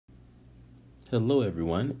Hello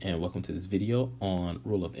everyone, and welcome to this video on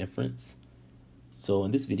rule of inference. So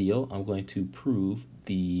in this video, I'm going to prove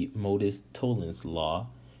the Modus Tollens law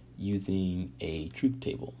using a truth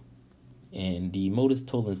table. And the Modus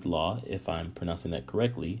Tollens law, if I'm pronouncing that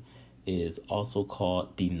correctly, is also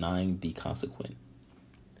called denying the consequent.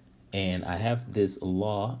 And I have this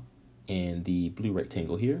law in the blue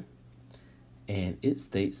rectangle here, and it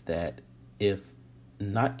states that if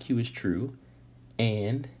not Q is true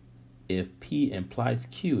and if P implies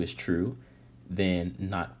Q is true, then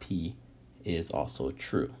not P is also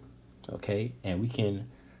true. Okay, and we can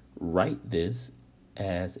write this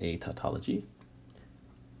as a tautology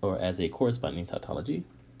or as a corresponding tautology.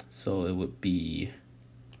 So it would be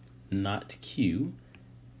not Q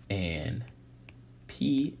and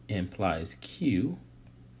P implies Q.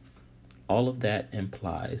 All of that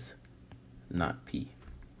implies not P.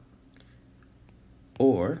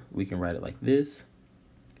 Or we can write it like this.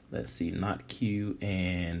 Let's see, not Q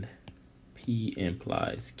and P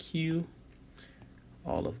implies Q.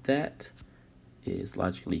 All of that is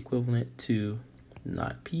logically equivalent to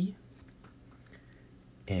not P.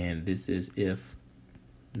 And this is if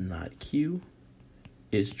not Q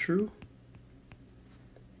is true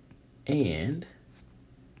and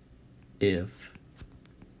if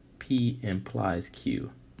P implies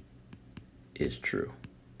Q is true.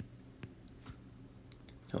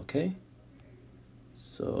 Okay.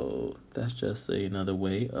 So that's just another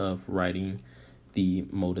way of writing the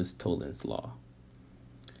Modus Tollens law.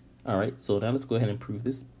 All right, so now let's go ahead and prove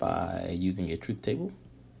this by using a truth table.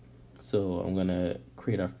 So I'm going to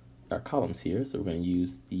create our columns here. So we're going to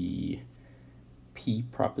use the P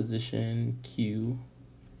proposition Q,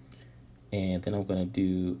 and then I'm going to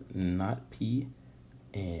do not P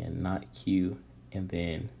and not Q, and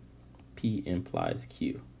then P implies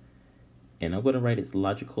Q. And I'm going to write its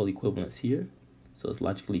logical equivalence here. So it's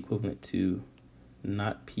logically equivalent to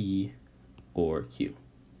not P or Q.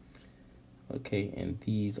 Okay, and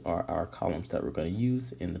these are our columns that we're going to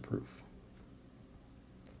use in the proof.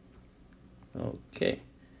 Okay,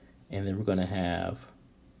 and then we're going to have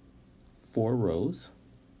 4 rows.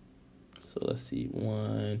 So let's see,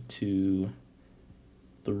 1, 2,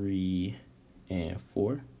 3, and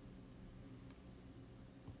 4.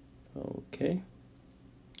 Okay.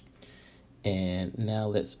 And now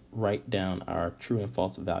let's write down our true and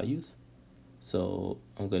false values. So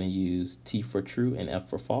I'm going to use T for true and F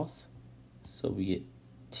for false. So we get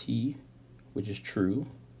T, which is true,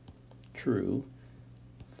 true,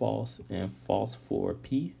 false, and false for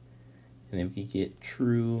P. And then we can get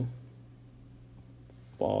true,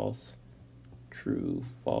 false, true,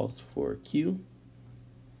 false for Q.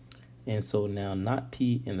 And so now not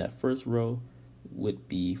P in that first row would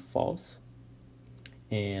be false.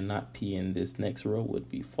 And not P in this next row would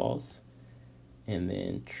be false. And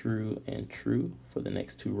then true and true for the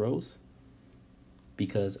next 2 rows.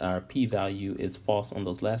 Because our P value is false on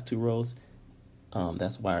those last 2 rows,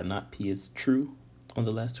 that's why our not P is true on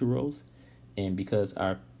the last 2 rows. And because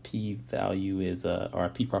our P value is, our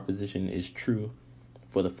P proposition is true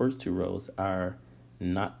for the first 2 rows, our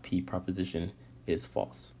not P proposition is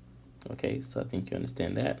false. Okay, so I think you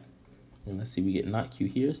understand that. And let's see, we get not Q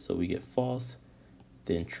here, so we get false,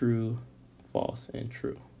 then true, false, and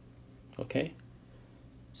true. Okay,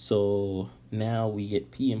 so now we get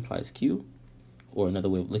P implies Q, or another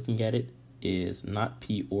way of looking at it is not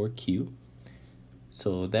P or Q.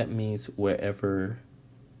 So that means wherever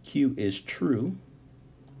Q is true,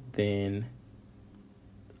 then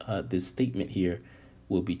this statement here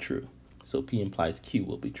will be true. So P implies Q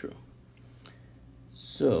will be true.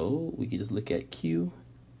 So we can just look at Q,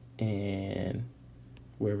 and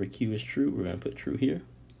wherever Q is true, we're going to put true here.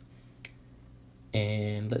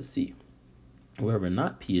 And let's see, wherever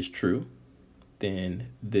not P is true, then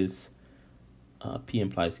this P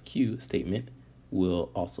implies Q statement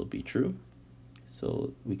will also be true.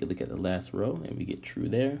 So we could look at the last row and we get true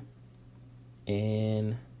there.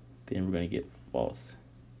 And then we're going to get false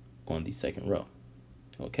on the second row.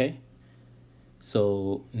 Okay.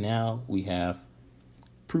 So now we have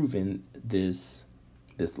proven this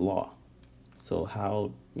law. So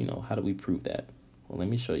how do we prove that? Well, let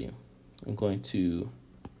me show you. I'm going to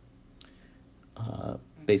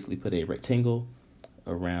basically put a rectangle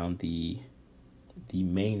around the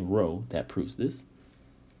main row that proves this.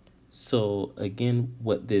 So again,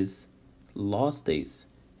 what this law states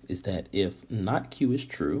is that if not Q is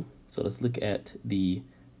true, so let's look at the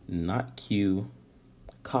not Q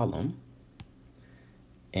column,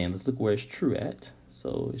 and let's look where it's true at.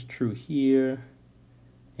 So it's true here,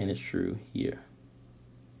 and it's true here.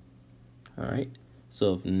 All right,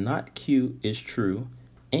 so if not Q is true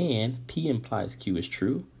and P implies Q is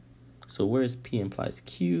true, So where is P implies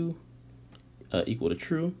Q equal to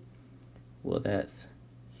true? Well, that's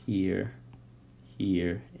here,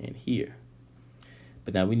 here, and here.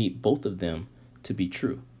 But now we need both of them to be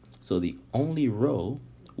true. So the only row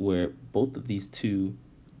where both of these two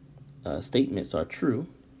statements are true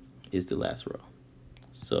is the last row.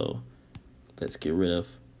 So let's get rid of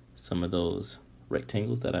some of those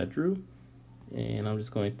rectangles that I drew. And I'm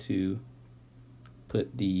just going to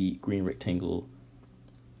put the green rectangle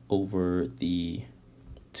over the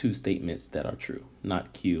two statements that are true,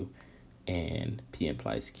 not Q and P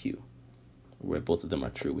implies Q, where both of them are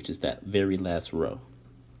true, which is that very last row.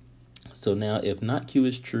 So now if not Q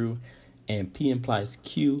is true and P implies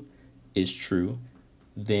Q is true,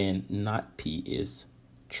 then not P is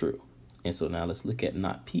true. And so now let's look at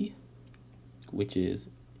not P, which is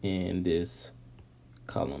in this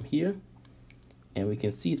column here. And we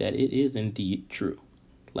can see that it is indeed true,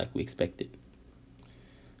 like we expected.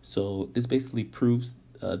 So this basically proves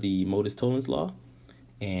the Modus Tollens law.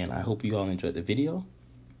 And I hope you all enjoyed the video.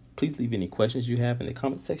 Please leave any questions you have in the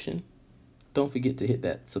comment section. Don't forget to hit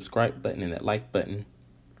that subscribe button and that like button.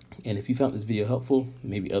 And if you found this video helpful,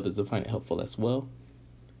 maybe others will find it helpful as well.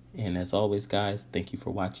 And as always, guys, thank you for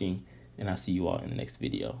watching, and I'll see you all in the next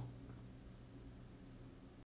video.